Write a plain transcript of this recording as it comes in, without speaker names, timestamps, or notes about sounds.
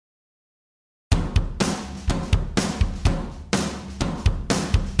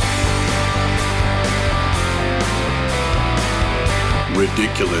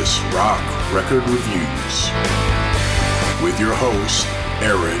Ridiculous Rock Record Reviews with your host,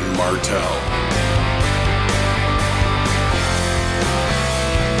 Aaron Martell.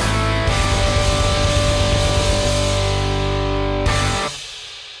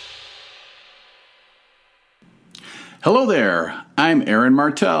 Hello there, I'm Aaron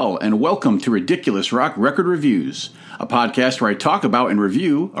Martell, and welcome to Ridiculous Rock Record Reviews, a podcast where I talk about and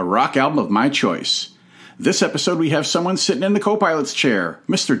review a rock album of my choice. This episode, we have someone sitting in the co-pilot's chair,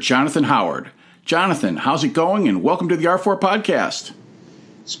 Mr. Jonathan Howard. Jonathan, how's it going? And welcome to the R4 podcast.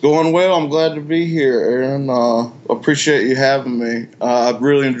 It's going well. I'm glad to be here, Aaron. Appreciate you having me. I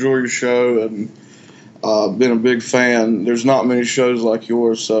really enjoy your show and been a big fan. There's not many shows like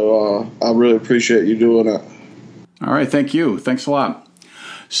yours, so I really appreciate you doing it. All right, thank you. Thanks a lot.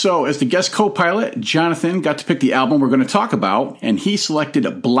 So, as the guest co-pilot, Jonathan got to pick the album we're going to talk about, and he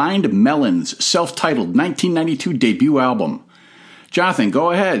selected Blind Melon's self-titled 1992 debut album. Jonathan,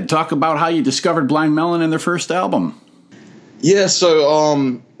 go ahead. Talk about how you discovered Blind Melon and their first album. Yeah, so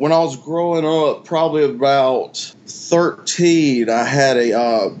when I was growing up, probably about 13, I had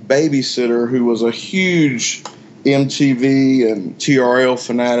a babysitter who was a huge MTV and TRL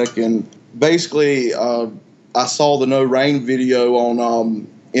fanatic, and basically I saw the No Rain video on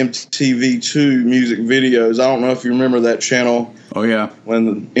MTV2 music videos. I don't know if you remember that channel. Oh, yeah.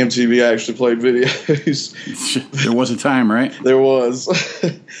 When MTV actually played videos. There was a time, right? There was.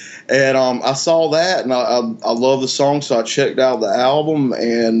 And I saw that, and I love the song, so I checked out the album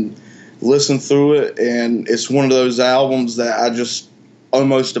and listened through it. And it's one of those albums that I just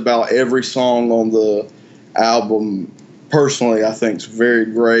almost about every song on the album, personally, I think is very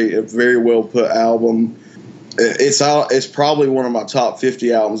great. A very well put album. It's probably one of my top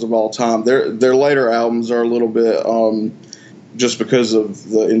 50 albums of all time. Their later albums are a little bit just because of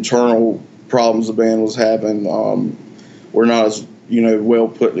the internal problems the band was having. Were not as well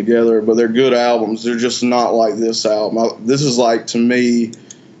put together, but they're good albums. They're just not like this album. This is like, to me,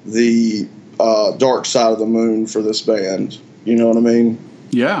 the Dark Side of the Moon for this band. You know what I mean?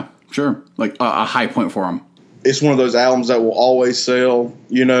 Yeah, sure. Like a high point for them. It's one of those albums that will always sell.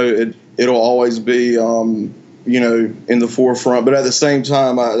 It'll always be in the forefront. But at the same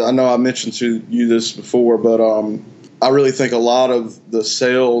time, I know I mentioned to you this before, but I really think a lot of the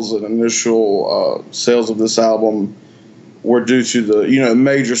sales and initial sales of this album were due to the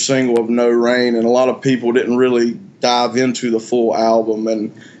major single of No Rain, and a lot of people didn't really dive into the full album,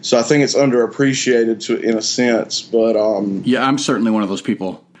 and so I think it's underappreciated in a sense. But yeah, I'm certainly one of those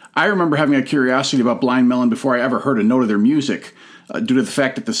people. I remember having a curiosity about Blind Melon before I ever heard a note of their music. Due to the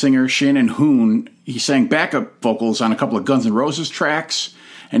fact that the singer Shannon Hoon, he sang backup vocals on a couple of Guns N' Roses tracks,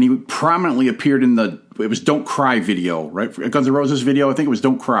 and he prominently appeared in it was Don't Cry video, right? Guns N' Roses video, I think it was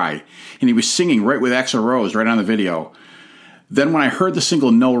Don't Cry. And he was singing right with Axl Rose right on the video. Then when I heard the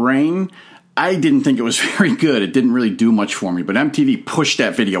single No Rain, I didn't think it was very good. It didn't really do much for me, but MTV pushed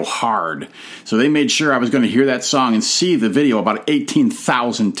that video hard. So they made sure I was going to hear that song and see the video about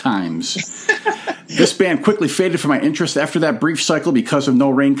 18,000 times. This band quickly faded from my interest after that brief cycle because of No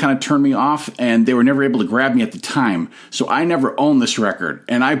Rain kind of turned me off, and they were never able to grab me at the time. So I never owned this record,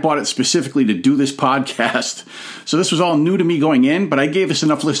 and I bought it specifically to do this podcast. So this was all new to me going in, but I gave this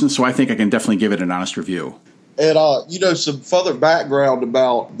enough listens, so I think I can definitely give it an honest review. And, some further background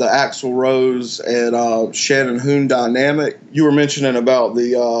about the Axl Rose and Shannon Hoon dynamic. You were mentioning about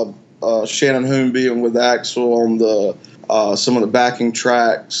the Shannon Hoon being with Axl on the some of the backing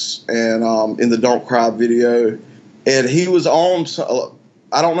tracks and in the Don't Cry video. And he was on,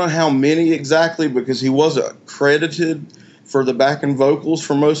 I don't know how many exactly because he wasn't credited for the backing vocals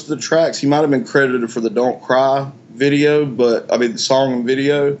for most of the tracks. He might have been credited for the Don't Cry video, the song and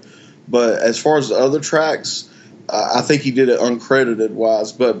video. But as far as the other tracks, I think he did it uncredited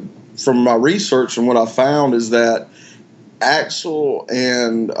wise. But from my research and what I found is that Axl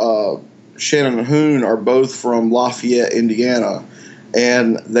and Shannon Hoon are both from Lafayette, Indiana.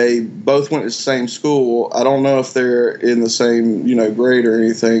 And they both went to the same school. I don't know if they're in the same, grade or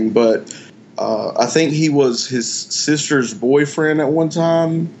anything, but I think he was his sister's boyfriend at one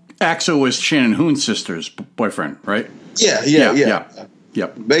time. Axl was Shannon Hoon's sister's boyfriend, right? Yeah.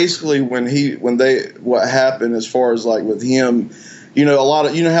 Yep. Basically, what happened as far as like with him, how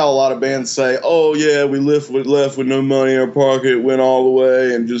a lot of bands say, "Oh yeah, we left with no money in our pocket, went all the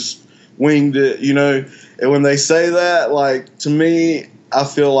way and just winged it," And when they say that, like, to me, I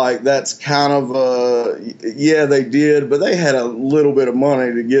feel like that's kind of they did, but they had a little bit of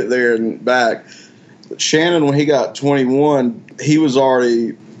money to get there and back. But Shannon, when he got 21, he was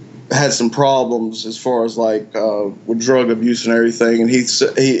already had some problems as far as like with drug abuse and everything, and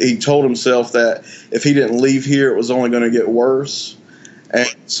he told himself that if he didn't leave here, it was only going to get worse. And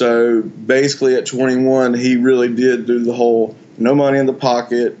so basically at 21, he really did do the whole no money in the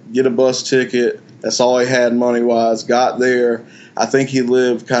pocket, get a bus ticket. That's all he had money-wise. Got there. I think he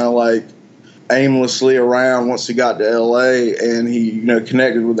lived kind of like aimlessly around once he got to L.A. and he,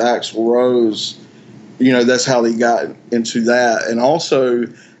 connected with Axl Rose. That's how he got into that. And also,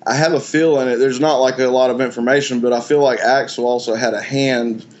 I have a feeling there's not like a lot of information, but I feel like Axl also had a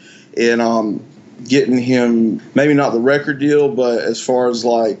hand in getting him, maybe not the record deal, but as far as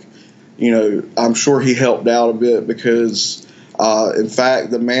I'm sure he helped out a bit because, in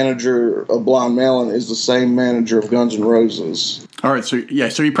fact, the manager of Blind Melon is the same manager of Guns N' Roses. All right, so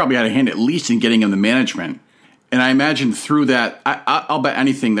he probably had a hand at least in getting him the management. And I imagine through that, I'll bet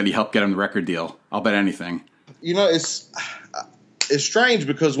anything that he helped get him the record deal. I'll bet anything. It's strange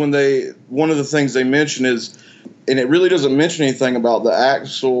because one of the things they mention is, and it really doesn't mention anything about the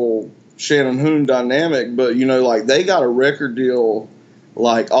Axl Shannon Hoon dynamic, but they got a record deal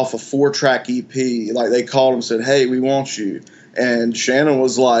off a 4-track EP. They called him and said, "Hey, we want you," and Shannon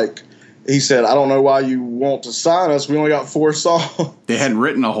was like, he said, "I don't know why you want to sign us. We only got 4 songs." They hadn't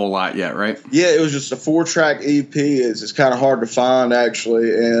written a whole lot yet, right? Yeah, it was just a 4-track EP. It's kind of hard to find,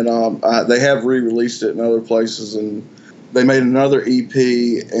 actually, and they have re-released it in other places, and they made another EP,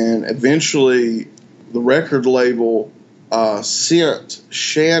 and eventually the record label sent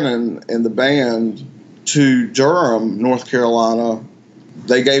Shannon and the band to Durham, North Carolina.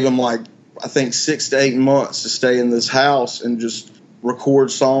 They gave him I think 6 to 8 months to stay in this house and just record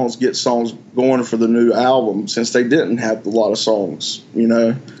songs, get songs going for the new album, since they didn't have a lot of songs,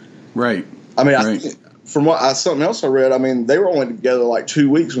 Right. I mean, right. From something else I read, they were only together 2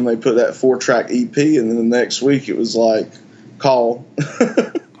 weeks when they put that 4-track EP, and then the next week it was call.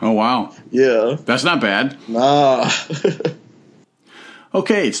 Oh, wow. Yeah. That's not bad. Nah.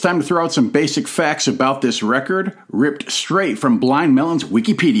 Okay, it's time to throw out some basic facts about this record, ripped straight from Blind Melon's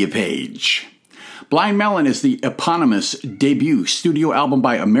Wikipedia page. Blind Melon is the eponymous debut studio album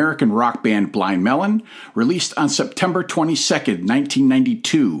by American rock band Blind Melon, released on September 22nd,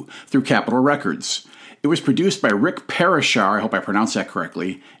 1992, through Capitol Records. It was produced by Rick Parashar, I hope I pronounced that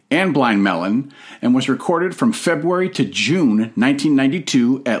correctly, and Blind Melon, and was recorded from February to June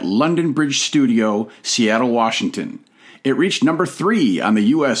 1992 at London Bridge Studio, Seattle, Washington. It reached number 3 on the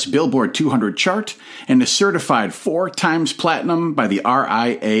U.S. Billboard 200 chart and is certified 4 times platinum by the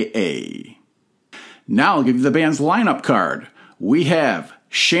RIAA. Now I'll give you the band's lineup card. We have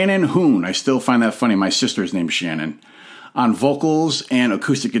Shannon Hoon. I still find that funny. My sister's name's Shannon. On vocals and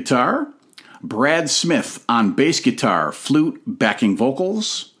acoustic guitar. Brad Smith on bass guitar, flute, backing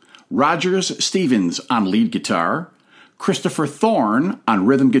vocals. Rogers Stevens on lead guitar. Christopher Thorne on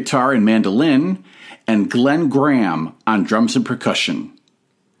rhythm guitar and mandolin. And Glenn Graham on drums and percussion.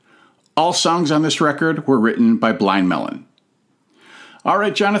 All songs on this record were written by Blind Melon. All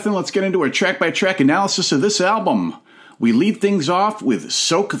right, Jonathan, let's get into a track-by-track analysis of this album. We lead things off with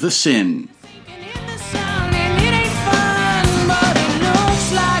Soak the Sin.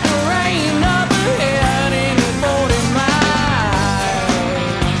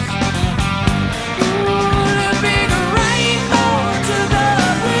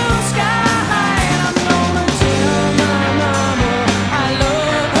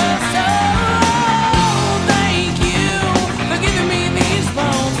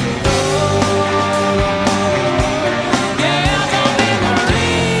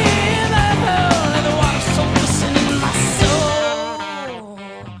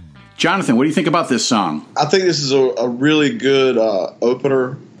 Jonathan, what do you think about this song? I think this is a really good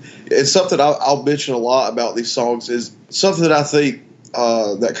opener. It's something I'll mention a lot about these songs. Is something that I think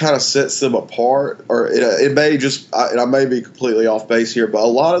that kind of sets them apart. Or it may just, and I may be completely off base here, but a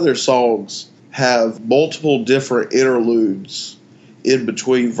lot of their songs have multiple different interludes in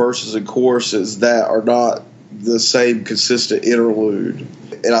between verses and choruses that are not the same consistent interlude.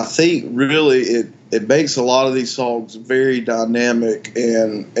 And I think really it makes a lot of these songs very dynamic,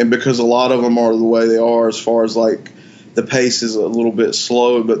 and because a lot of them are the way they are as far as the pace is a little bit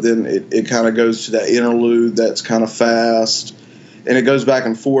slow, but then it kind of goes to that interlude that's kind of fast, and it goes back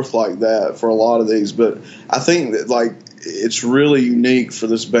and forth like that for a lot of these. But I think that it's really unique for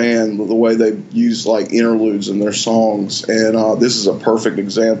this band, the way they use interludes in their songs, and this is a perfect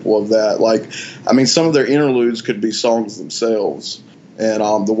example of that. Some of their interludes could be songs themselves.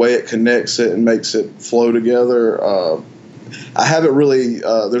 And the way it connects it and makes it flow together, I haven't really.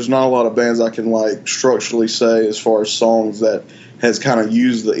 There's not a lot of bands I can structurally say as far as songs that has kind of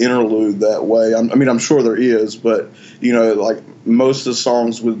used the interlude that way. I'm sure there is, but most of the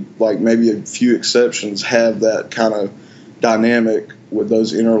songs, with maybe a few exceptions, have that kind of dynamic with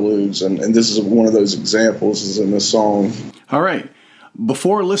those interludes, and this is one of those examples. Is in this song. All right.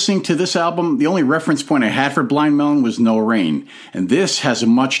 Before listening to this album, the only reference point I had for Blind Melon was No Rain. And this has a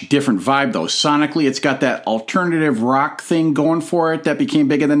much different vibe, though. Sonically, it's got that alternative rock thing going for it that became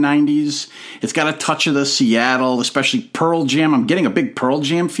big in the 90s. It's got a touch of the Seattle, especially Pearl Jam. I'm getting a big Pearl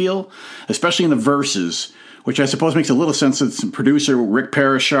Jam feel, especially in the verses, which I suppose makes a little sense since producer Rick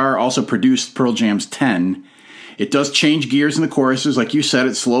Parashar also produced Pearl Jam's 10. It does change gears in the choruses. Like you said,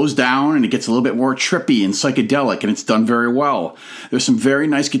 it slows down and it gets a little bit more trippy and psychedelic, and it's done very well. There's some very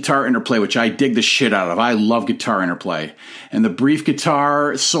nice guitar interplay, which I dig the shit out of. I love guitar interplay. And the brief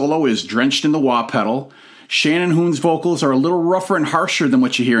guitar solo is drenched in the wah pedal. Shannon Hoon's vocals are a little rougher and harsher than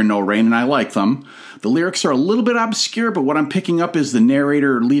what you hear in No Rain, and I like them. The lyrics are a little bit obscure, but what I'm picking up is the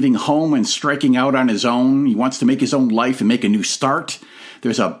narrator leaving home and striking out on his own. He wants to make his own life and make a new start.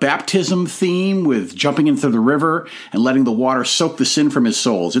 There's a baptism theme with jumping into the river and letting the water soak the sin from his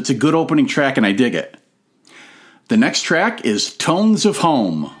souls. It's a good opening track, and I dig it. The next track is Tones of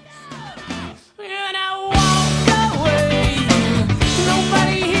Home.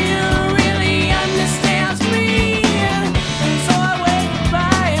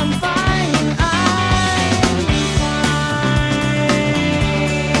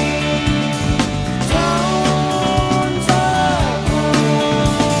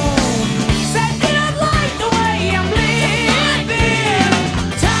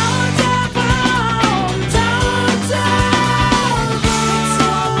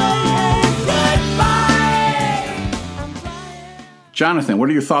 Jonathan, what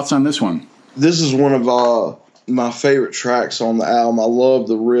are your thoughts on this one? This is one of my favorite tracks on the album. I love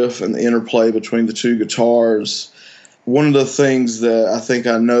the riff and the interplay between the two guitars. One of the things that I think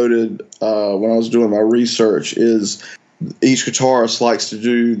I noted when I was doing my research is each guitarist likes to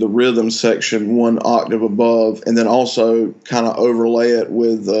do the rhythm section one octave above and then also kind of overlay it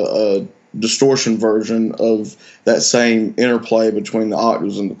with a distortion version of that same interplay between the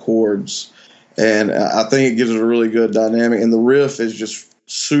octaves and the chords. And I think it gives it a really good dynamic. And the riff is just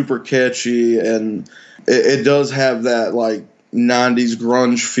super catchy, and it does have that like 90s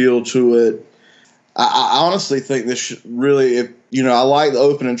grunge feel to it. I honestly think this really, I like the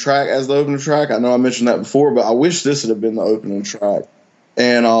opening track as the opening track. I know I mentioned that before, but I wish this would have been the opening track.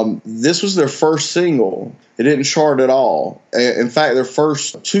 And this was their first single. It didn't chart at all. In fact, their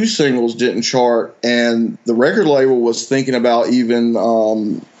first two singles didn't chart, and the record label was thinking about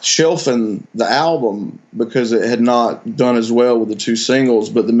even shelving the album because it had not done as well with the two singles,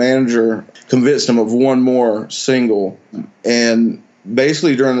 but the manager convinced them of one more single. And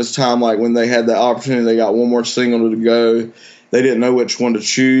basically during this time, like when they had the opportunity, they got one more single to go. They didn't know which one to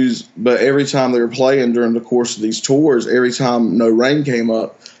choose, but every time they were playing during the course of these tours, every time No Rain came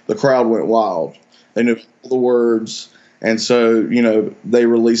up, the crowd went wild. They knew all the words, and so, they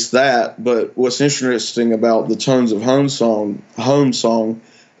released that. But what's interesting about the Tones of Home song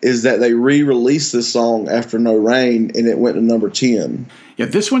is that they re-released this song after No Rain, and it went to number 10. Yeah,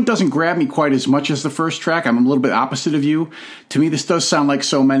 this one doesn't grab me quite as much as the first track. I'm a little bit opposite of you. To me, this does sound like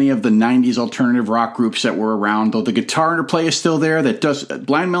so many of the 90s alternative rock groups that were around, though the guitar interplay is still there.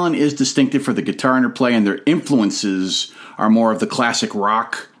 Blind Melon is distinctive for the guitar interplay, and their influences are more of the classic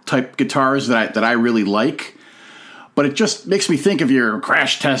rock type guitars that I really like. But it just makes me think of your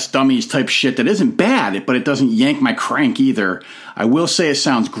Crash Test Dummies type shit that isn't bad, but it doesn't yank my crank either. I will say it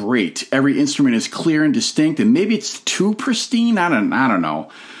sounds great. Every instrument is clear and distinct, and maybe it's too pristine. I don't know.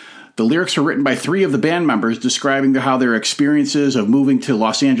 The lyrics are written by 3 of the band members describing how their experiences of moving to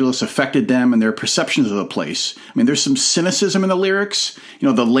Los Angeles affected them and their perceptions of the place. I mean, there's some cynicism in the lyrics.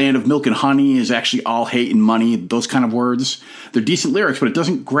 The land of milk and honey is actually all hate and money, those kind of words. They're decent lyrics, but it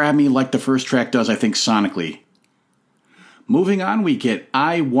doesn't grab me like the first track does, I think, sonically. Moving on, we get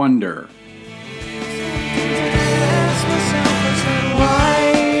I Wonder.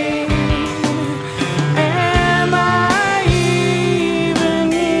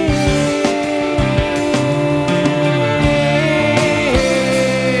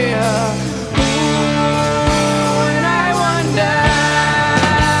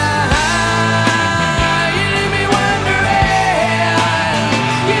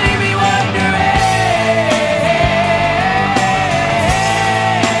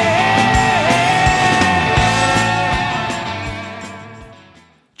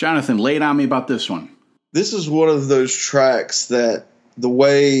 Jonathan, lay it on me about this one. This is one of those tracks that the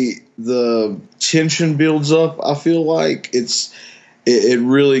way the tension builds up, I feel like it's it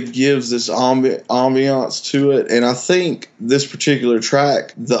really gives this ambiance to it. And I think this particular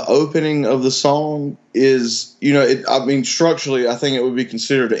track, the opening of the song is, structurally, I think it would be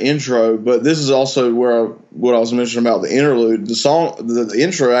considered an intro, but this is also what I was mentioning about the interlude. The song, the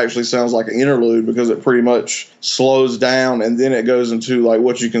intro actually sounds like an interlude because it pretty much slows down and then it goes into like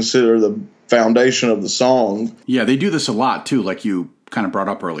what you consider the foundation of the song. Yeah, they do this a lot too, like you kind of brought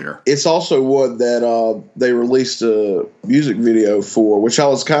up earlier. It's also one that they released a music video for, which I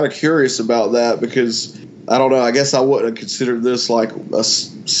was kind of curious about that because I don't know. I guess I wouldn't have considered this like a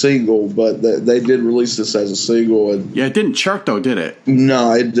single, but they did release this as a single. And yeah, it didn't chart though, did it?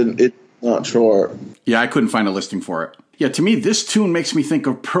 No, it didn't. It did not chart. Yeah, I couldn't find a listing for it. Yeah, to me, this tune makes me think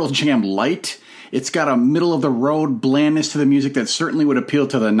of Pearl Jam Light. It's got a middle-of-the-road blandness to the music that certainly would appeal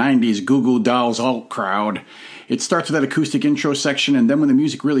to the 90s Goo Goo Dolls alt crowd. It starts with that acoustic intro section, and then when the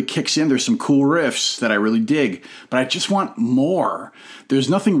music really kicks in, there's some cool riffs that I really dig. But I just want more. There's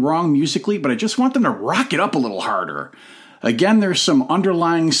nothing wrong musically, but I just want them to rock it up a little harder. Again, there's some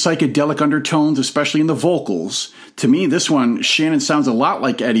underlying psychedelic undertones, especially in the vocals. To me, this one, Shannon sounds a lot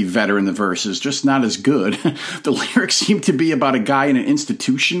like Eddie Vedder in the verses, just not as good. The lyrics seem to be about a guy in an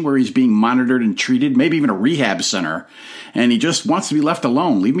institution where he's being monitored and treated, maybe even a rehab center. And he just wants to be left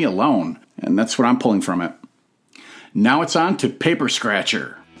alone. Leave me alone. And that's what I'm pulling from it. Now it's on to Paper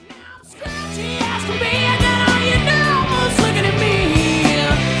Scratcher.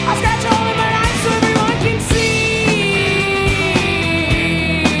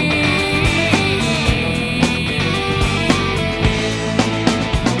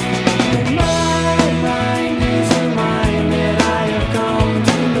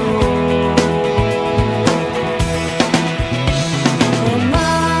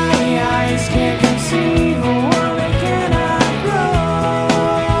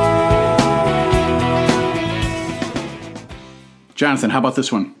 Jonathan, how about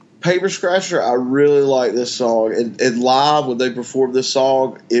this one? Paper Scratcher, I really like this song. And live, when they perform this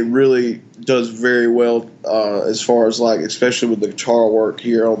song, it really does very well as far as, like, especially with the guitar work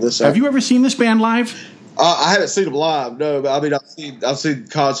here on this. Have you ever seen this band live? I haven't seen them live, no. But, I mean, I've seen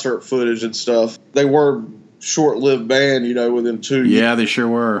concert footage and stuff. They were short-lived band, within 2 years. Yeah, they sure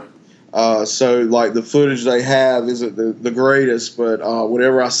were. So, like, the footage they have isn't the greatest, but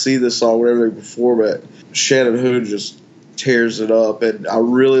whenever I see this song, whenever they perform it, Shannon Hoon just tears it up, and I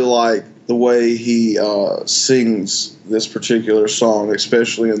really like the way he sings this particular song,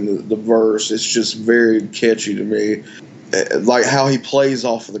 especially in the verse. It's just very catchy to me, like how he plays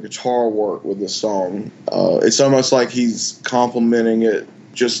off of the guitar work with this song. It's almost like he's complimenting it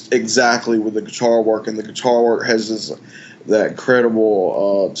just exactly with the guitar work, and the guitar work has that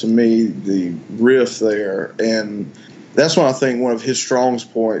incredible, to me, the riff there, and that's what I think one of his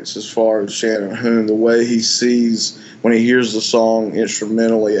strongest points as far as Shannon Hoon, the way he sees when he hears the song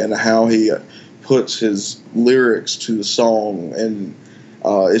instrumentally and how he puts his lyrics to the song. And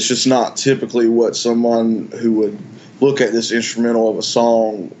it's just not typically what someone who would look at this instrumental of a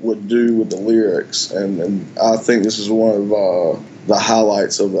song would do with the lyrics. And I think this is one of the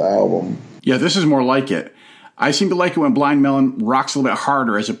highlights of the album. Yeah, this is more like it. I seem to like it when Blind Melon rocks a little bit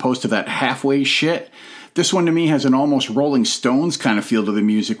harder as opposed to that halfway shit. This one to me has an almost Rolling Stones kind of feel to the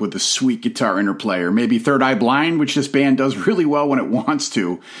music with the sweet guitar interplay, or maybe Third Eye Blind, which this band does really well when it wants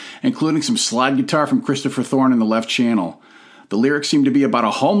to, including some slide guitar from Christopher Thorne in the left channel. The lyrics seem to be about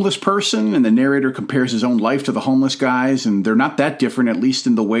a homeless person, and the narrator compares his own life to the homeless guys, and they're not that different, at least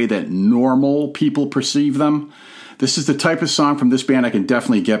in the way that normal people perceive them. This is the type of song from this band I can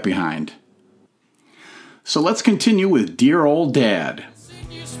definitely get behind. So let's continue with Dear Old Dad.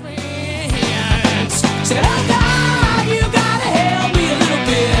 Said, oh God, you gotta help me a little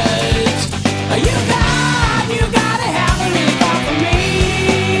bit. You gotta have a really far from me.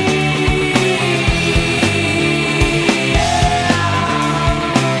 Yeah.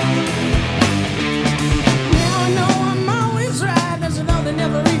 Now I know I'm always right. There's another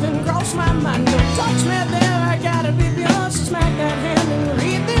never even crossed my mind. Don't touch me there. I gotta be yours. So smack that hand and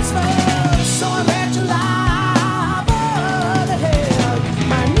read this verse. So I read your life over the head.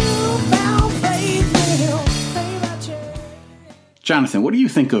 My newfound faith. Jonathan, what do you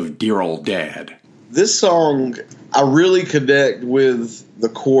think of Dear Old Dad? This song, I really connect with the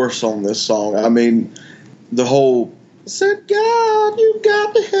chorus on this song. I mean, the whole, said, God, you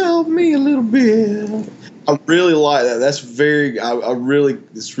got to help me a little bit. I really like that. That's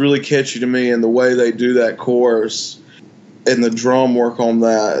it's really catchy to me, and the way they do that chorus and the drum work on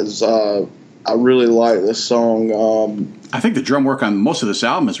that is, I really like this song. I think the drum work on most of this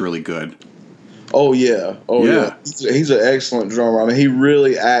album is really good. Oh, yeah. He's an excellent drummer. I mean, he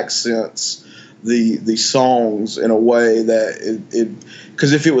really accents the songs in a way that it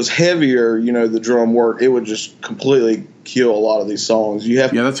because if it was heavier, the drum work, it would just completely kill a lot of these songs. Yeah,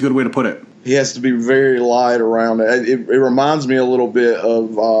 that's a good way to put it. He has to be very light around it. It reminds me a little bit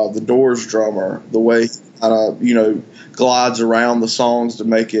of the Doors drummer, the way he kind of, glides around the songs to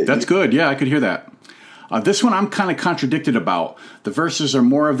make it. That's good. Yeah, I could hear that. This one I'm kind of contradicted about. The verses are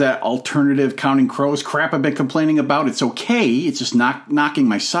more of that alternative Counting Crows crap I've been complaining about. It's okay. It's just knocking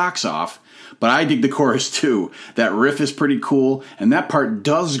my socks off. But I dig the chorus too. That riff is pretty cool, and that part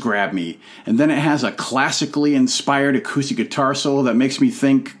does grab me. And then it has a classically inspired acoustic guitar solo that makes me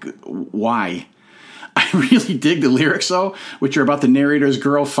think, why? I really dig the lyrics, though, which are about the narrator's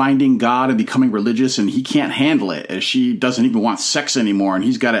girl finding God and becoming religious, and he can't handle it, as she doesn't even want sex anymore, and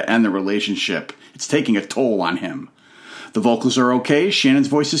he's got to end the relationship. It's taking a toll on him. The vocals are okay, Shannon's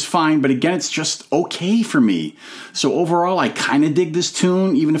voice is fine, but again, it's just okay for me. So overall, I kind of dig this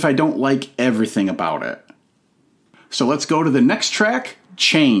tune, even if I don't like everything about it. So let's go to the next track,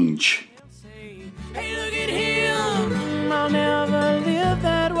 Change. Hey, look at him. I'll never live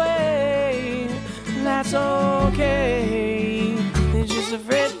that way. That's okay. They're just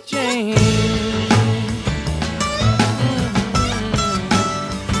afraid to change.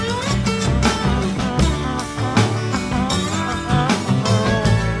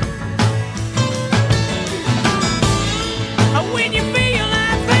 When you feel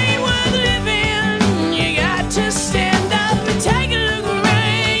life ain't worth living, you got to stand up and take a look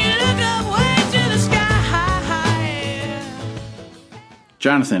around. You look up way to the sky.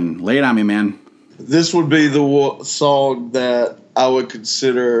 Jonathan, lay it on me, man. This would be the song that I would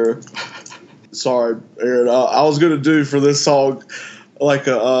consider. Sorry, Aaron. I was going to do for this song like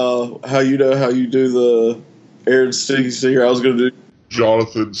how you do the Aaron Stingy Singer. I was going to do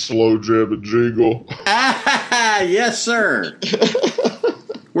Jonathan Slow Jam and Jingle. Yes, sir.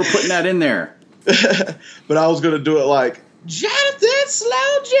 We're putting that in there. but I was going to do it like Jonathan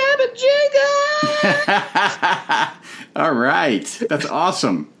Slow Jam and Jingle. All right. That's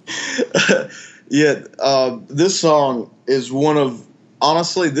awesome. Yeah, this song is one of,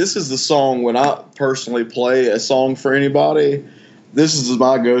 honestly, this is the song when I personally play a song for anybody. This is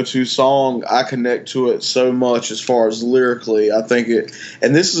my go-to song. I connect to it so much as far as lyrically. I think it,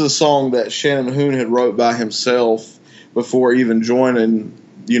 and this is a song that Shannon Hoon had wrote by himself before even joining,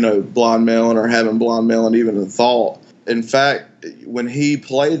 Blind Melon or having Blind Melon even in thought. In fact, when he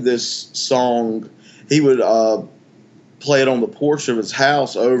played this song, he would play it on the porch of his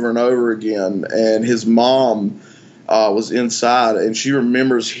house over and over again, and his mom was inside, and she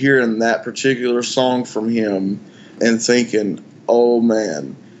remembers hearing that particular song from him and thinking, oh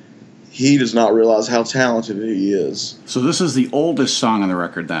man, he does not realize how talented he is. So this is the oldest song on the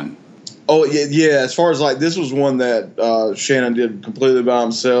record then? Oh yeah, as far as like, this was one that Shannon did completely by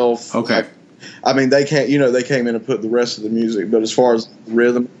himself. Okay. I mean, they came in and put the rest of the music, but as far as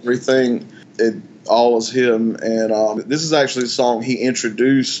rhythm, everything, it all was him. And this is actually a song he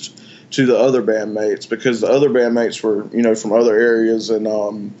introduced to the other bandmates, because the other bandmates were, from other areas,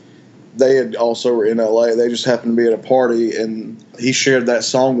 and they had also were in LA. They just happened to be at a party, and he shared that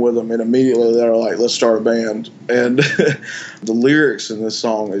song with them, and immediately they were like, let's start a band. And the lyrics in this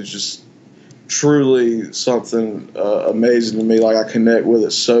song is just truly something amazing to me. Like, I connect with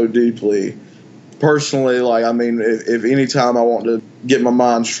it so deeply. Personally, like, I mean, if any time I want to get my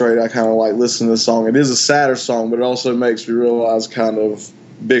mind straight, I kind of like listen to this song. It is a sadder song, but it also makes me realize kind of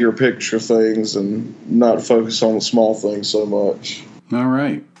bigger picture things and not focus on the small things so much. All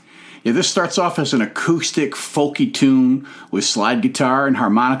right. Yeah, this starts off as an acoustic, folky tune with slide guitar and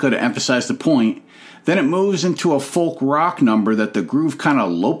harmonica to emphasize the point. Then it moves into a folk rock number that the groove kind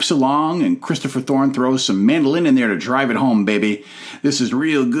of lopes along, and Christopher Thorne throws some mandolin in there to drive it home, baby. This is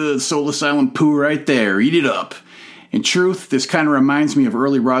real good Soul Asylum poo right there. Eat it up. In truth, this kind of reminds me of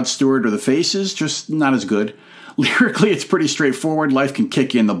early Rod Stewart or The Faces, just not as good. Lyrically, it's pretty straightforward. Life can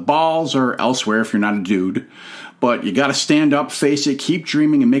kick you in the balls or elsewhere if you're not a dude. But you gotta stand up, face it, keep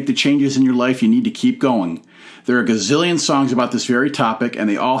dreaming, and make the changes in your life you need to keep going. There are a gazillion songs about this very topic, and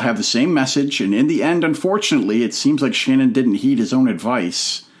they all have the same message, and in the end, unfortunately, it seems like Shannon didn't heed his own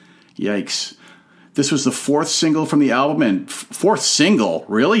advice. Yikes. This was the fourth single from the album, and fourth single?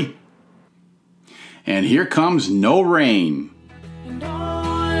 Really? And here comes No Rain. And all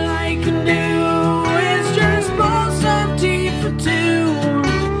I can do is just pour some tea for two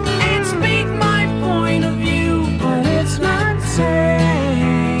and speak my point of view, but it's not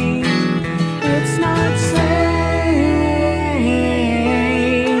sane. It's not sane.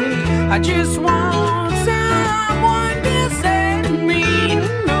 I just want someone to say to me,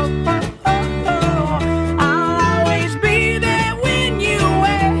 no, I'll always be there when you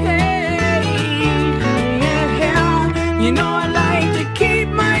wait.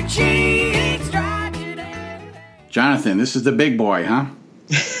 Jonathan, this is the big boy, huh?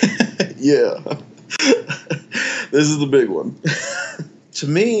 Yeah. This is the big one. To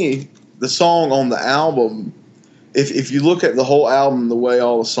me, the song on the album, if you look at the whole album, the way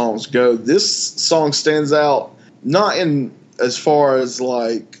all the songs go, this song stands out not in as far as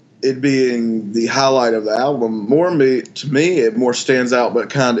like it being the highlight of the album. To me, it more stands out, but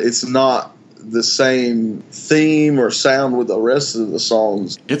kind of it's not the same theme or sound with the rest of the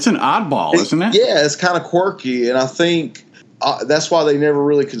songs. It's an oddball, isn't it? Yeah, it's kind of quirky, and I think that's why they never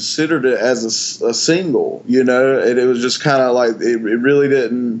really considered it as a single, and it was just kind of like it really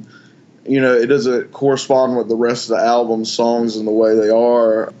didn't, it doesn't correspond with the rest of the album songs and the way they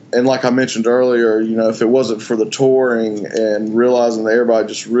are. And like I mentioned earlier, if it wasn't for the touring and realizing that everybody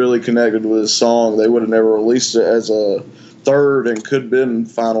just really connected with this song, they would have never released it as a third and could have been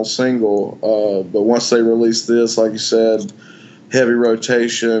final single. But once they released this, like you said, heavy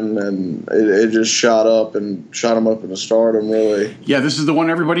rotation, and it just shot them up into stardom, really. Yeah, this is the one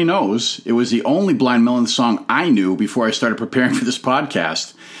everybody knows. It was the only Blind Melon song I knew before I started preparing for this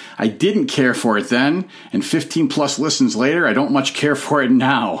podcast. I didn't care for it then, and 15 plus listens later, I don't much care for it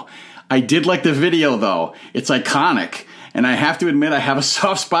now. I did like the video, though. It's iconic. And I have to admit, I have a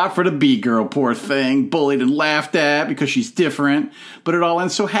soft spot for the B-girl, poor thing, bullied and laughed at because she's different. But it all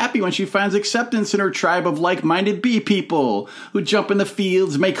ends so happy when she finds acceptance in her tribe of like-minded bee people who jump in the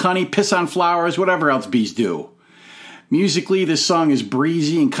fields, make honey, piss on flowers, whatever else bees do. Musically, this song is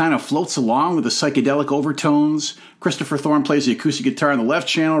breezy and kind of floats along with the psychedelic overtones. Christopher Thorne plays the acoustic guitar on the left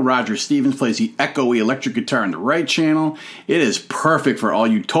channel. Roger Stevens plays the echoey electric guitar on the right channel. It is perfect for all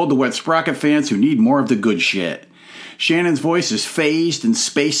you Toad the Wet Sprocket fans who need more of the good shit. Shannon's voice is phased and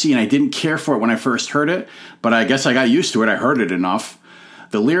spacey, and I didn't care for it when I first heard it, but I guess I got used to it. I heard it enough.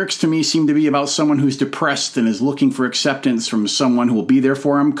 The lyrics to me seem to be about someone who's depressed and is looking for acceptance from someone who will be there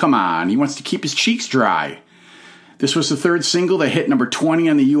for him. Come on, he wants to keep his cheeks dry. This was the third single that hit number 20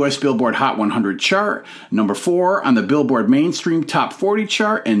 on the U.S. Billboard Hot 100 chart, number 4 on the Billboard Mainstream Top 40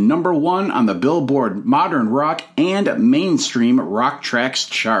 chart, and number 1 on the Billboard Modern Rock and Mainstream Rock Tracks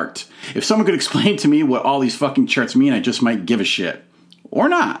chart. If someone could explain to me what all these fucking charts mean, I just might give a shit. Or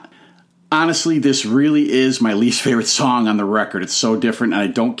not. Honestly, this really is my least favorite song on the record. It's so different and I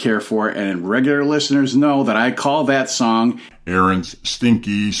don't care for it, and regular listeners know that I call that song Aaron's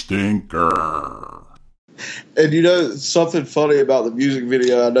Stinky Stinker. And something funny about the music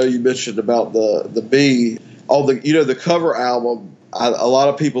video, I know you mentioned about the bee. The cover album, a lot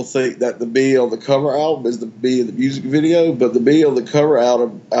of people think that the bee on the cover album is the bee in the music video, but the bee on the cover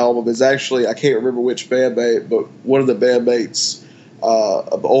album is actually, I can't remember which bandmate, but one of the bandmates,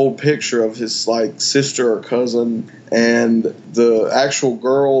 an old picture of his sister or cousin, and the actual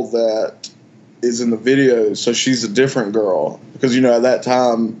girl that is in the video, so she's a different girl, because at that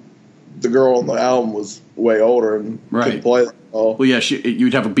time the girl on the album was way older and couldn't play that well. Well, yeah,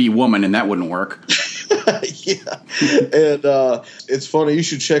 you'd have a bee woman and that wouldn't work. Yeah. And it's funny, you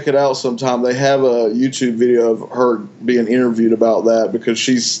should check it out sometime. They have a YouTube video of her being interviewed about that, because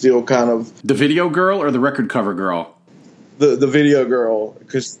she's still kind of the video girl or the record cover girl? The video girl,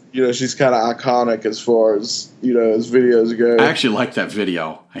 because she's kind of iconic as far as as videos go. I actually like that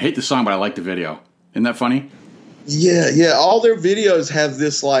video. I hate the song, but I like the video. Isn't that funny? Yeah. All their videos have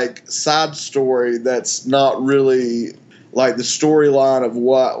this side story that's not really the storyline of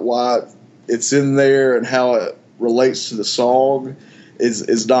why it's in there and how it relates to the song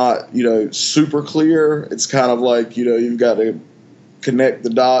is not super clear. It's kind of you've got to connect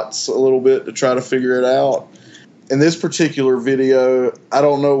the dots a little bit to try to figure it out. In this particular video, I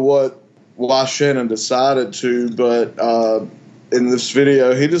don't know why Shannon decided to, but in this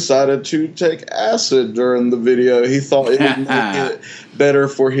video, he decided to take acid during the video. He thought it would make it better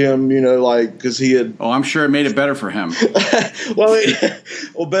for him, because he had... Oh, I'm sure it made it better for him.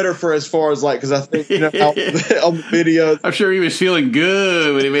 well, better for as far as, because I think, on the video... I'm sure he was feeling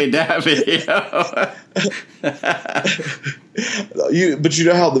good when he made that video. But you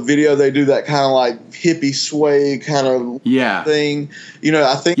know how the video, they do that kind of hippie sway kind of thing?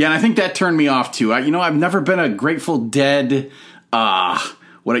 I think... Yeah, and I think that turned me off, too. I've never been a Grateful Dead...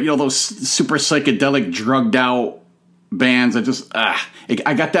 those super psychedelic, drugged out bands. I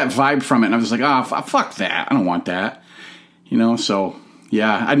got that vibe from it, and I was like, fuck that. I don't want that. So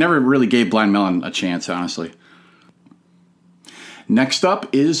yeah, I never really gave Blind Melon a chance, honestly. Next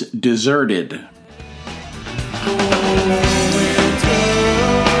up is Deserted.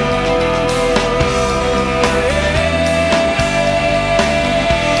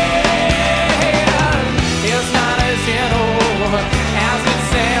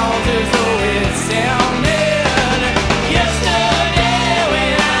 Yesterday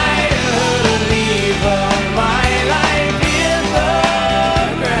when I heard a leaf on my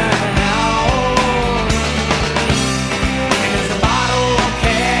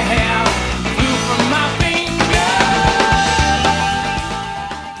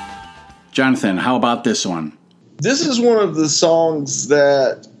Jonathan, how about this one? This is one of the songs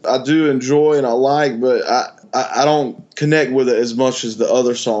that I do enjoy and I like, but I don't connect with it as much as the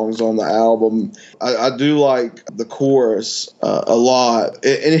other songs on the album. I do like the chorus a lot,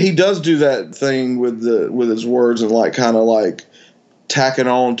 and he does do that thing with his words and like kind of like tacking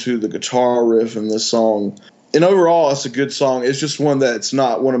on to the guitar riff in this song. And overall, it's a good song. It's just one that's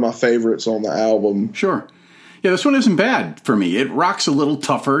not one of my favorites on the album. Sure. Yeah, this one isn't bad for me. It rocks a little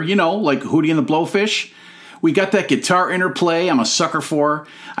tougher, like Hootie and the Blowfish. We got that guitar interplay I'm a sucker for.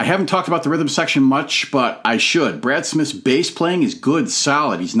 I haven't talked about the rhythm section much, but I should. Brad Smith's bass playing is good,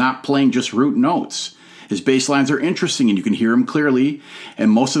 solid. He's not playing just root notes. His bass lines are interesting and you can hear him clearly. And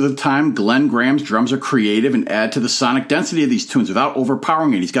most of the time, Glenn Graham's drums are creative and add to the sonic density of these tunes without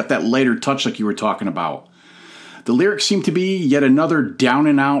overpowering it. He's got that lighter touch like you were talking about. The lyrics seem to be yet another down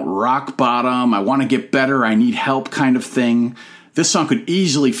and out, rock bottom, I want to get better, I need help kind of thing. This song could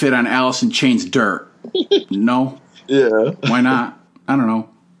easily fit on Alice in Chains' Dirt. No? Yeah. Why not? I don't know.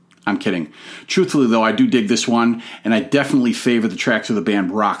 I'm kidding. Truthfully, though, I do dig this one, and I definitely favor the tracks where the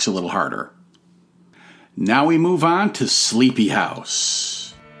band rocks a little harder. Now we move on to Sleepy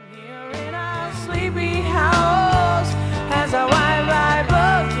House. Here in our sleepy house, as our Wi-Fi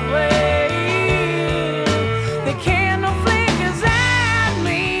bugs away, the candle flickers at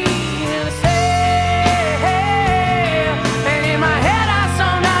me to say, and in my head I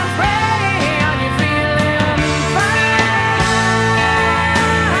sometimes pray, are you feeling fine?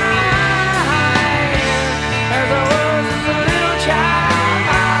 As I was a little child,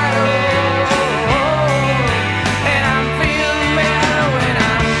 and I'm feeling better when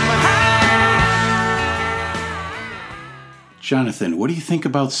I'm high. Jonathan, what do you think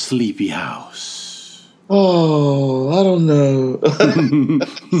about Sleepy House? Oh, I don't know.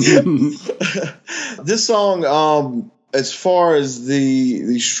 This song, as far as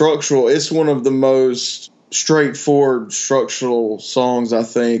the structural, it's one of the most straightforward structural songs. I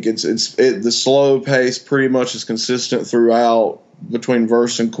think the slow pace pretty much is consistent throughout between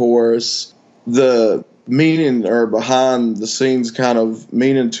verse and chorus. The meaning or behind the scenes kind of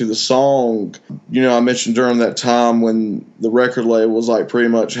meaning to the song. I mentioned during that time when the record label was like pretty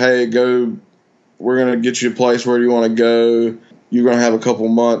much, hey, go. We're going to get you a place where you want to go. You're going to have a couple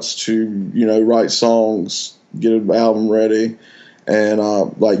months to, write songs, get an album ready. And,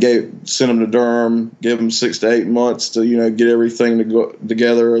 send them to Durham, give them 6 to 8 months to, get everything to go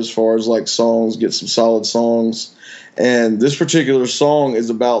together as far as like songs, get some solid songs. And this particular song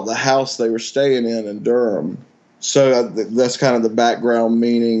is about the house they were staying in Durham. So that's kind of the background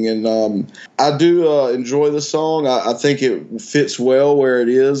meaning. And I do enjoy the song. I think it fits well where it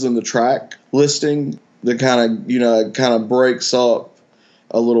is in the track listing. The kind of breaks up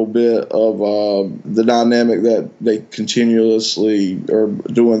a little bit of the dynamic that they continuously are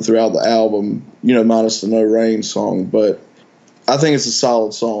doing throughout the album, minus the No Rain song. But I think it's a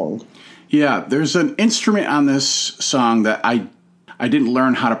solid song. Yeah, there's an instrument on this song that I didn't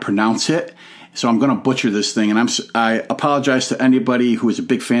learn how to pronounce it, so I'm going to butcher this thing, and I apologize to anybody who is a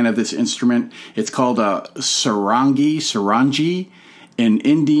big fan of this instrument. It's called a sarangi, an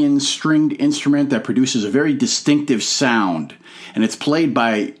Indian stringed instrument that produces a very distinctive sound, and it's played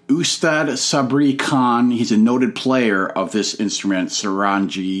by Ustad Sabri Khan. He's a noted player of this instrument,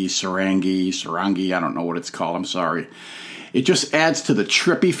 sarangi, I don't know what it's called, I'm sorry. It just adds to the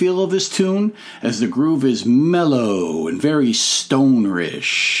trippy feel of this tune, as the groove is mellow and very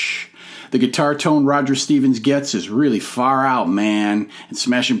stonerish. The guitar tone Roger Stevens gets is really far out, man, and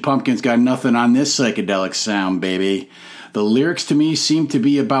Smashing Pumpkins got nothing on this psychedelic sound, baby. The lyrics to me seem to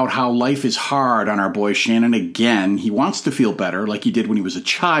be about how life is hard on our boy Shannon again. He wants to feel better like he did when he was a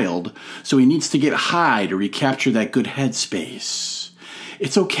child, so he needs to get high to recapture that good headspace.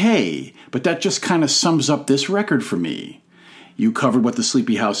 It's okay, but that just kind of sums up this record for me. You covered what the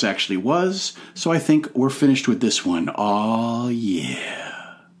Sleepy House actually was, so I think we're finished with this one. Aw, yeah.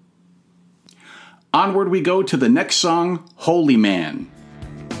 Onward we go to the next song, Holy Man.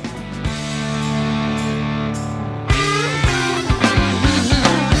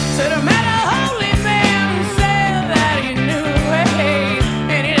 Said I met a holy man who said that he knew the way,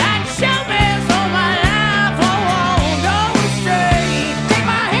 and he liked to show me so my life won't go astray. Take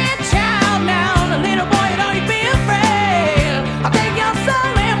my hand, child, now, the little boy, don't you be afraid. I'll take your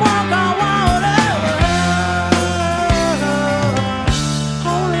soul and walk on water.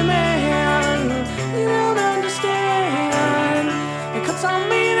 Holy man, you don't understand. It cuts on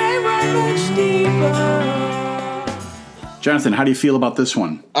me, they run much deeper. Jonathan, how do you feel about this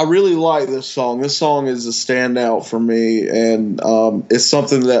one? I really like this song. This song is a standout for me, and it's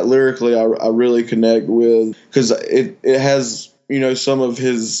something that lyrically I really connect with, because it has some of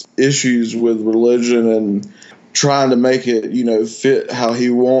his issues with religion and trying to make it, fit how he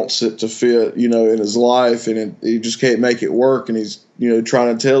wants it to fit, in his life, and he just can't make it work. And he's,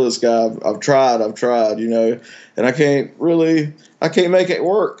 trying to tell this guy, I've tried, and I can't make it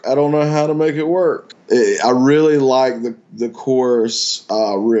work. I don't know how to make it work. I really like the chorus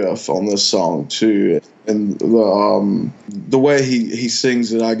riff on this song too, and the way he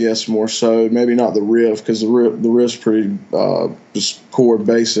sings it. I guess more so, maybe not the riff, because the riff's pretty just chord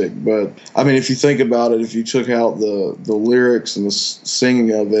basic. But I mean, if you think about it, if you took out the lyrics and the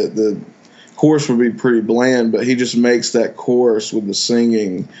singing of it, the chorus would be pretty bland. But he just makes that chorus with the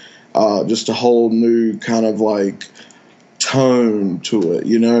singing just a whole new kind of like tone to it,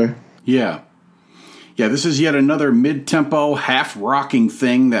 Yeah. Yeah, this is yet another mid-tempo, half-rocking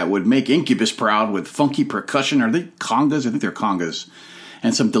thing that would make Incubus proud, with funky percussion. Are they congas? I think they're congas.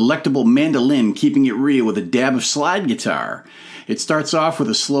 And some delectable mandolin keeping it real with a dab of slide guitar. It starts off with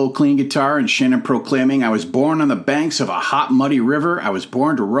a slow, clean guitar and Shannon proclaiming, "I was born on the banks of a hot, muddy river. I was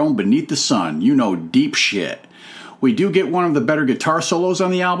born to roam beneath the sun." Deep shit. We do get one of the better guitar solos on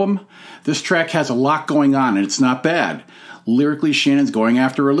the album. This track has a lot going on, and it's not bad. Lyrically, Shannon's going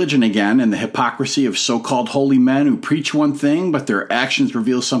after religion again and the hypocrisy of so-called holy men who preach one thing, but their actions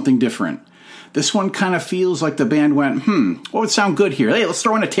reveal something different. This one kind of feels like the band went, what would sound good here? Hey, let's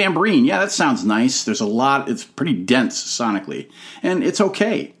throw in a tambourine. Yeah, that sounds nice. There's a lot. It's pretty dense sonically, and it's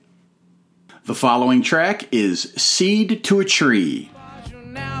okay. The following track is Seed to a Tree.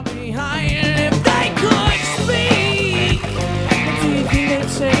 Now behind, if they could speak, what do you think they'd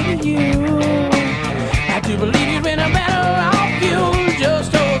say to you? I do believe you've been a better off, you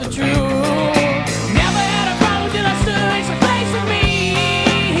just told the truth. Never had a problem till I stood face to face with me,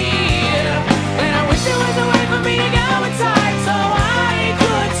 and I wish there was a way for me to go inside so I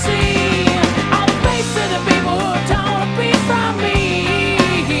could see all the faces of the people who are torn a piece from me,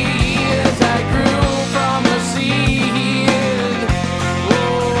 as I grew from the seed,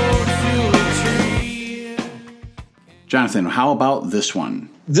 to a tree. Jonathan, how about this one?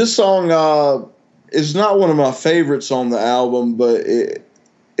 This song is not one of my favorites on the album, but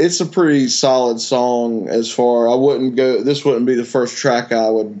it's a pretty solid song as far. This wouldn't be the first track I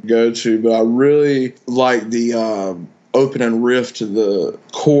would go to, but I really like the opening riff to the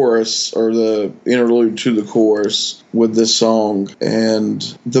chorus, or the interlude to the chorus with this song. And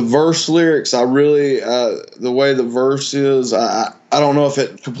the verse lyrics, I really, the way the verse is, I don't know if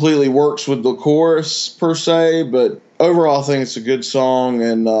it completely works with the chorus per se, but overall I think it's a good song,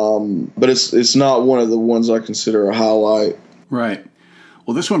 and but it's not one of the ones I consider a highlight. Right.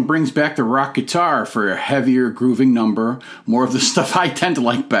 Well, this one brings back the rock guitar for a heavier, grooving number, more of the stuff I tend to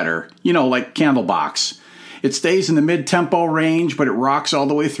like better, like Candlebox. It stays in the mid-tempo range, but it rocks all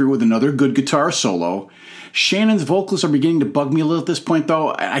the way through with another good guitar solo. Shannon's vocals are beginning to bug me a little at this point,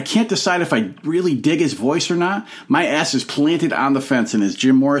 though. I can't decide if I really dig his voice or not. My ass is planted on the fence, and as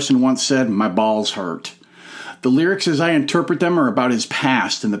Jim Morrison once said, my balls hurt. The lyrics, as I interpret them, are about his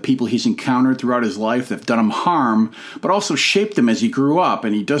past and the people he's encountered throughout his life that have done him harm, but also shaped him as he grew up,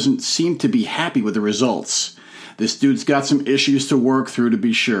 and he doesn't seem to be happy with the results. This dude's got some issues to work through, to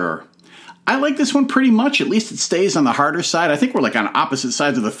be sure. I like this one pretty much. At least it stays on the harder side. I think we're like on opposite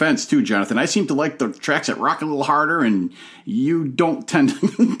sides of the fence too, Jonathan. I seem to like the tracks that rock a little harder, and you don't tend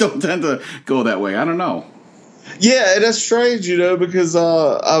to go that way. I don't know. Yeah, that's strange, because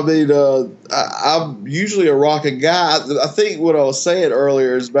I'm usually a rocking guy. I think what I was saying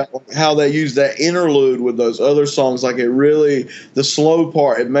earlier is about how they use that interlude with those other songs. Like, it really, the slow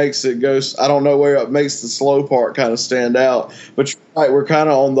part, it makes it go, I don't know where it makes the slow part kind of stand out. But you're right, we're kind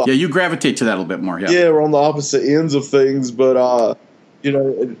of on the... Yeah, you gravitate to that a little bit more, yeah. Yeah, we're on the opposite ends of things, but...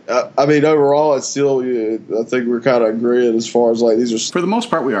 overall, it's still, I think we're kind of agreeing as far as, like, these are... For the most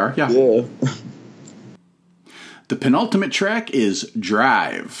part, we are, yeah. Yeah. The penultimate track is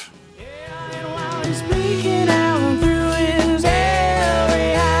Drive. While he's speaking out through his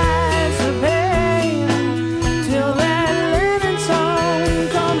airy eyes of pain, till that living song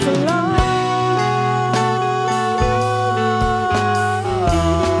comes along.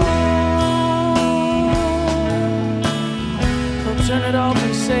 He'll turn it off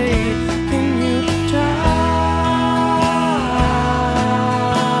and say, "Can you try?"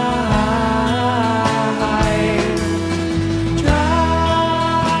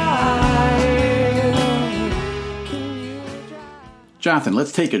 Jonathan,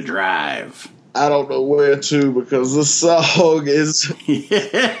 let's take a drive. I don't know where to, because the song is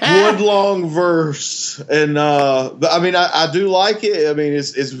one long verse, and but I do like it.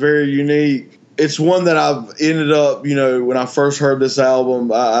 It's very unique. It's one that I've ended up, when I first heard this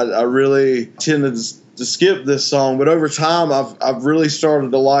album, I really tended to to skip this song, but over time I've really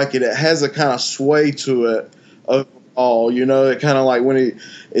started to like it. It has a kind of sway to it overall, you know. It kind of like when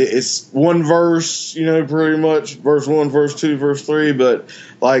it's one verse, you know, pretty much verse 1, verse 2, verse 3, but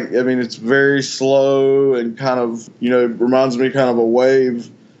like, I mean, it's very slow and kind of, you know, reminds me kind of a wave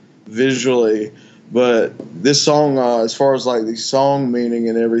visually. But this song, as far as like the song meaning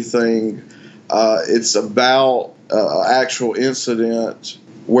and everything, it's about actual incident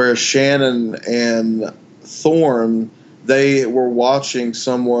where Shannon and Thorne, they were watching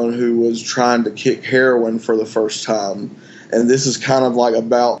someone who was trying to kick heroin for the first time. And this is kind of like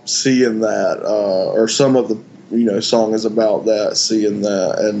about seeing that, or some of the, you know, song is about that, seeing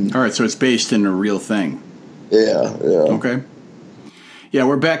that. And all right, so it's based in a real thing. Yeah. Okay. Yeah,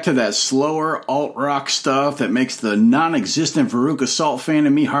 we're back to that slower alt-rock stuff that makes the non-existent Veruca Salt fan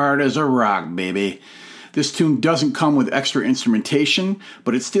in me hard as a rock, baby. This tune doesn't come with extra instrumentation,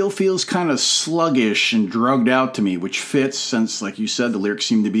 but it still feels kind of sluggish and drugged out to me, which fits since, like you said, the lyrics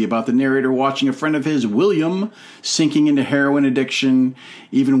seem to be about the narrator watching a friend of his, William, sinking into heroin addiction,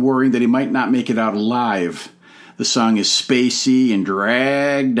 even worrying that he might not make it out alive. The song is spacey and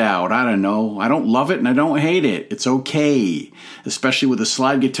dragged out. I don't know. I don't love it and I don't hate it. It's okay, especially with the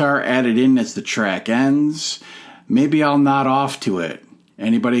slide guitar added in as the track ends. Maybe I'll nod off to it.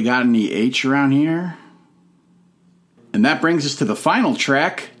 Anybody got any H around here? And that brings us to the final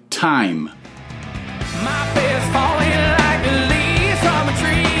track, Time. My face falling like the leaves from a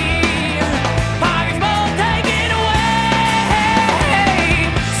tree. Pockets both taken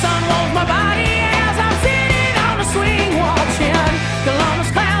away. Sun warms my body as I'm sitting on the swing watching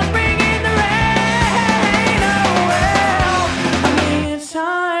Columbus clouds bringing the rain. Oh well, I mean it's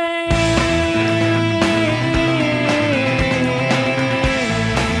time.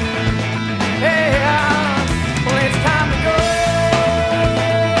 Yeah, well it's time to go.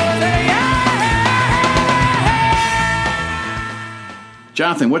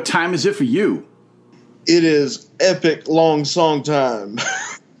 Jonathan, what time is it for you? It is epic long song time.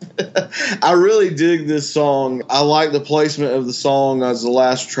 I really dig this song. I like the placement of the song as the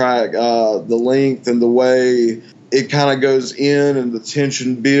last track, the length and the way it kind of goes in and the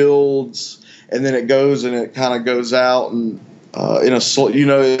tension builds, and then it goes and it kind of goes out, and in a, you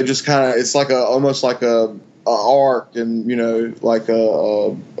know, it just kind of, it's like almost like a arc, and you know, like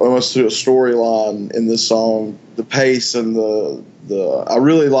almost through a storyline in this song. The pace and the I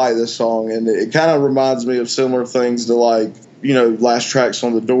really like this song, and it kind of reminds me of similar things to, like, you know, last tracks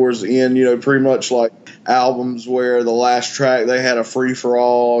on the Doors end, you know, pretty much like albums where the last track they had a free for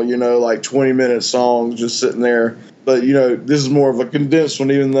all, you know, like 20-minute songs just sitting there. But, you know, this is more of a condensed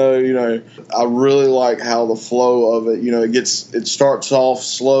one, even though, you know, I really like how the flow of it, you know, it starts off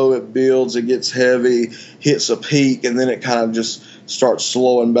slow, it builds, it gets heavy, hits a peak, and then it kind of just starts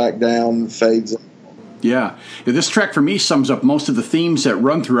slowing back down and fades out. Yeah, this track for me sums up most of the themes that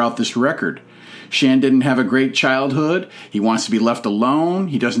run throughout this record. Shan didn't have a great childhood. He wants to be left alone.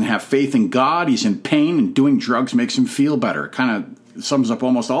 He doesn't have faith in God. He's in pain, and doing drugs makes him feel better. It kind of sums up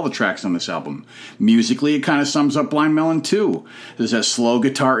almost all the tracks on this album. Musically, it kind of sums up Blind Melon too. There's that slow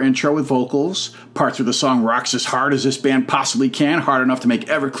guitar intro with vocals. Parts where the song rocks as hard as this band possibly can, hard enough to make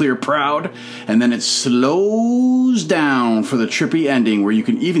Everclear proud. And then it slows down for the trippy ending where you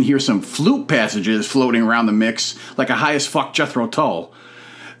can even hear some flute passages floating around the mix like a high as fuck Jethro Tull.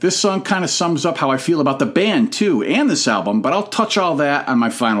 This song kind of sums up how I feel about the band too, and this album, but I'll touch all that on my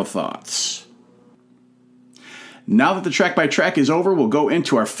final thoughts. Now that the track by track is over, we'll go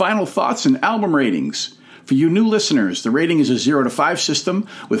into our final thoughts and album ratings. For you new listeners, the rating is a 0 to 5 system,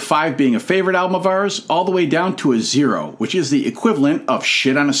 with 5 being a favorite album of ours, all the way down to a 0, which is the equivalent of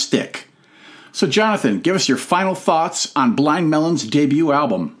shit on a stick. So Jonathan, give us your final thoughts on Blind Melon's debut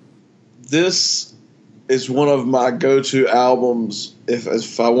album. This is one of my go-to albums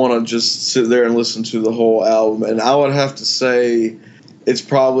if I want to just sit there and listen to the whole album, and I would have to say it's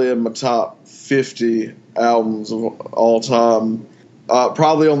probably in my top 50 albums of all time.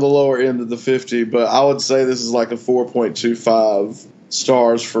 Probably on the lower end of the 50, but I would say this is like a 4.25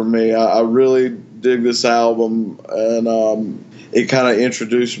 stars for me. I really dig this album, and it kind of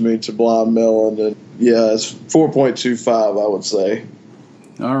introduced me to Blind Melon, and yeah, it's 4.25, I would say.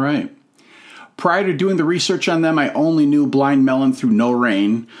 All right. Prior to doing the research on them, I only knew Blind Melon through No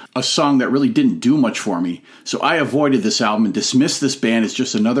Rain, a song that really didn't do much for me. So I avoided this album and dismissed this band as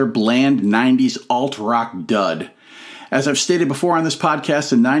just another bland 90s alt-rock dud. As I've stated before on this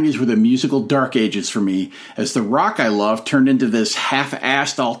podcast, the 90s were the musical dark ages for me, as the rock I loved turned into this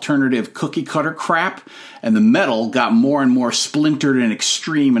half-assed alternative cookie-cutter crap, and the metal got more and more splintered and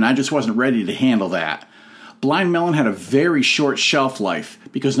extreme, and I just wasn't ready to handle that. Blind Melon had a very short shelf life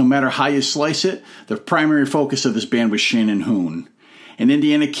because no matter how you slice it, the primary focus of this band was Shannon Hoon. An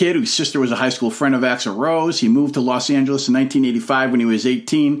Indiana kid whose sister was a high school friend of Axl Rose, he moved to Los Angeles in 1985 when he was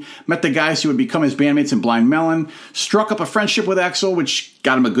 18, met the guys who would become his bandmates in Blind Melon, struck up a friendship with Axl, which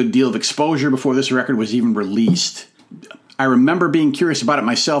got him a good deal of exposure before this record was even released. I remember being curious about it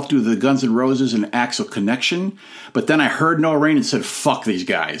myself due to the Guns N' Roses and Axl connection, but then I heard No Rain and said, fuck these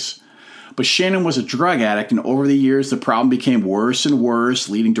guys. But Shannon was a drug addict, and over the years the problem became worse and worse,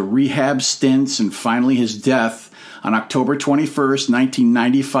 leading to rehab stints and finally his death on October 21st,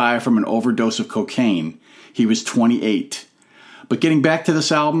 1995 from an overdose of cocaine. He was 28. But getting back to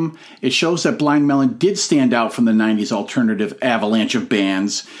this album, it shows that Blind Melon did stand out from the 90s alternative avalanche of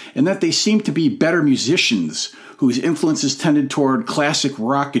bands, and that they seemed to be better musicians whose influences tended toward classic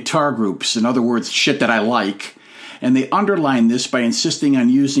rock guitar groups, in other words, shit that I like. And they underline this by insisting on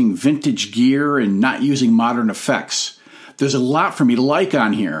using vintage gear and not using modern effects. There's a lot for me to like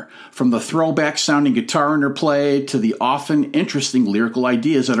on here, from the throwback-sounding guitar interplay to the often interesting lyrical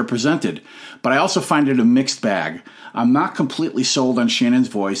ideas that are presented. But I also find it a mixed bag. I'm not completely sold on Shannon's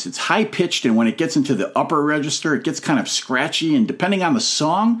voice. It's high-pitched, and when it gets into the upper register, it gets kind of scratchy, and depending on the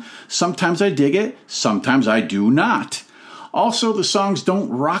song, sometimes I dig it, sometimes I do not. Also, the songs don't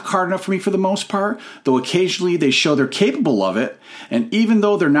rock hard enough for me for the most part, though occasionally they show they're capable of it, and even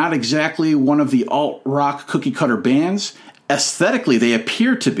though they're not exactly one of the alt-rock cookie-cutter bands, aesthetically they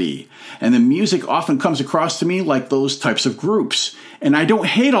appear to be, and the music often comes across to me like those types of groups. And I don't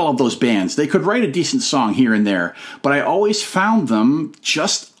hate all of those bands. They could write a decent song here and there, but I always found them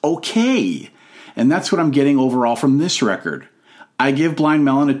just okay. And that's what I'm getting overall from this record. I give Blind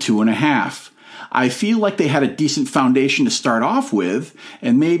Melon a 2.5. I feel like they had a decent foundation to start off with,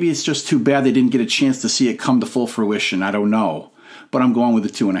 and maybe it's just too bad they didn't get a chance to see it come to full fruition. I don't know. But I'm going with a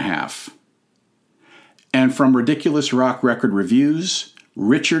 2.5. And from Ridiculous Rock Record Reviews,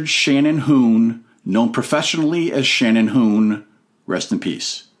 Richard Shannon Hoon, known professionally as Shannon Hoon, rest in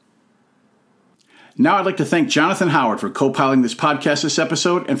peace. Now I'd like to thank Jonathan Howard for co-piloting this podcast this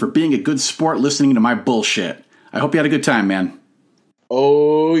episode and for being a good sport listening to my bullshit. I hope you had a good time, man.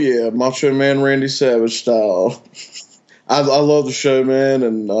 Oh, yeah, Macho Man Randy Savage style. I love the show, man,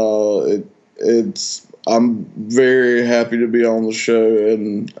 and I'm very happy to be on the show,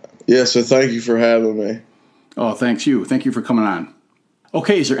 and yeah, so thank you for having me. Oh, thanks you. Thank you for coming on.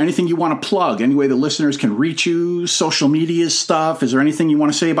 Okay, is there anything you want to plug? Any way the listeners can reach you? Social media stuff? Is there anything you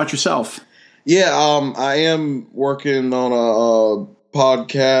want to say about yourself? Yeah, I am working on a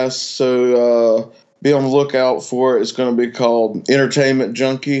podcast, so be on the lookout for it. It's going to be called Entertainment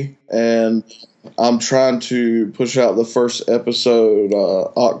Junkie, and I'm trying to push out the first episode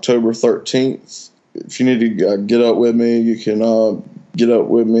October 13th. If you need to get up with me, you can get up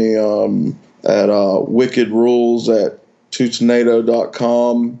with me at Wicked Rules at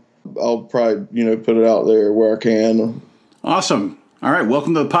tutornado.com. I'll probably, put it out there where I can. Awesome. All right.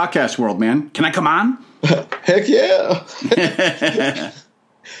 Welcome to the podcast world, man. Can I come on? Heck yeah.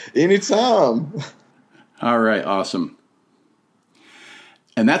 Anytime. All right. Awesome.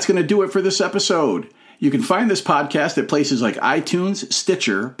 And that's going to do it for this episode. You can find this podcast at places like iTunes,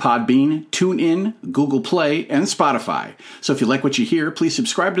 Stitcher, Podbean, TuneIn, Google Play, and Spotify. So if you like what you hear, please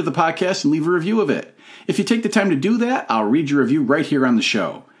subscribe to the podcast and leave a review of it. If you take the time to do that, I'll read your review right here on the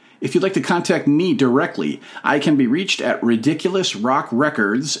show. If you'd like to contact me directly, I can be reached at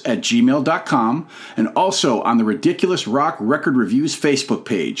ridiculousrockrecords@gmail.com and also on the Ridiculous Rock Record Reviews Facebook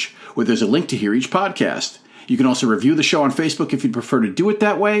page, where there's a link to hear each podcast. You can also review the show on Facebook if you'd prefer to do it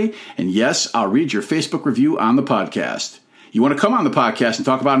that way. And yes, I'll read your Facebook review on the podcast. You want to come on the podcast and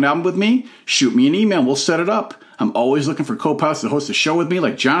talk about an album with me? Shoot me an email. We'll set it up. I'm always looking for co-pilots to host a show with me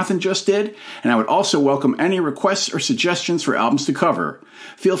like Jonathan just did. And I would also welcome any requests or suggestions for albums to cover.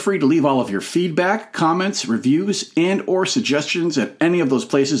 Feel free to leave all of your feedback, comments, reviews, and or suggestions at any of those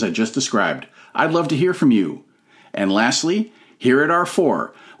places I just described. I'd love to hear from you. And lastly, here at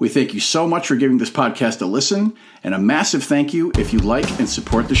R4, we thank you so much for giving this podcast a listen, and a massive thank you if you like and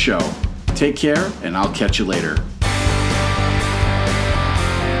support the show. Take care, and I'll catch you later.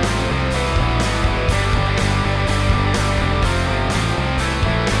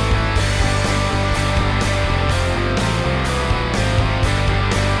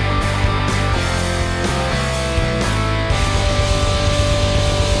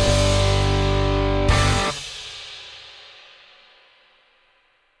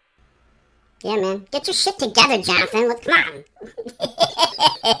 Yeah, man. Get your shit together, Jonathan. Come on.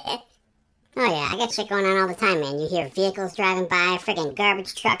 Oh, yeah. I got shit going on all the time, man. You hear vehicles driving by, friggin'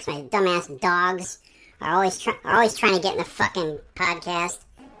 garbage trucks, my dumbass dogs are always trying to get in the fucking podcast.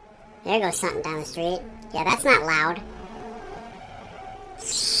 There goes something down the street. Yeah, that's not loud.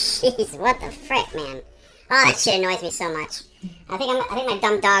 Jeez, what the frick, man? Oh, that shit annoys me so much. I think my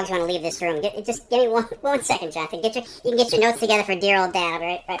dumb dogs want to leave this room. Just give me one second, Jonathan. You can get your notes together for dear old dad.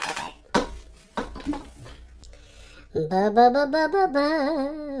 Right back. Ba ba ba ba ba ba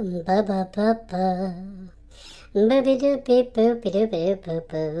ba ba ba ba. Boopy doopy boopy doopy boop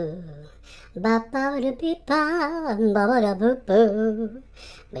boo. Ba ba doopy ba ba ba da boop boo.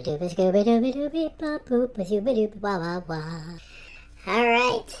 Ba doopy scooby doopy doopy ba boop ba shooby doopy ba ba ba. All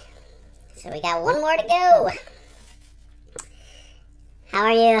right, so we got one more to go. How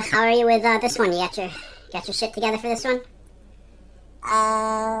are you with this one? You got your shit together for this one?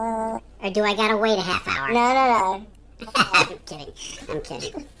 Or do I gotta wait a half hour? No. I'm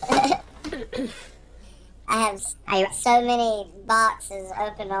kidding. I have so many boxes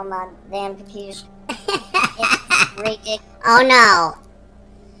open on my damn computer. It's ridiculous. Oh no!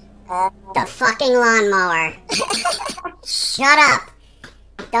 The fucking lawnmower. Shut up!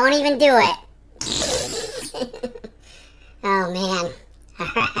 Don't even do it. Oh man.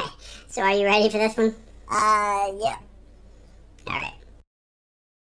 Alright. So are you ready for this one? Yeah.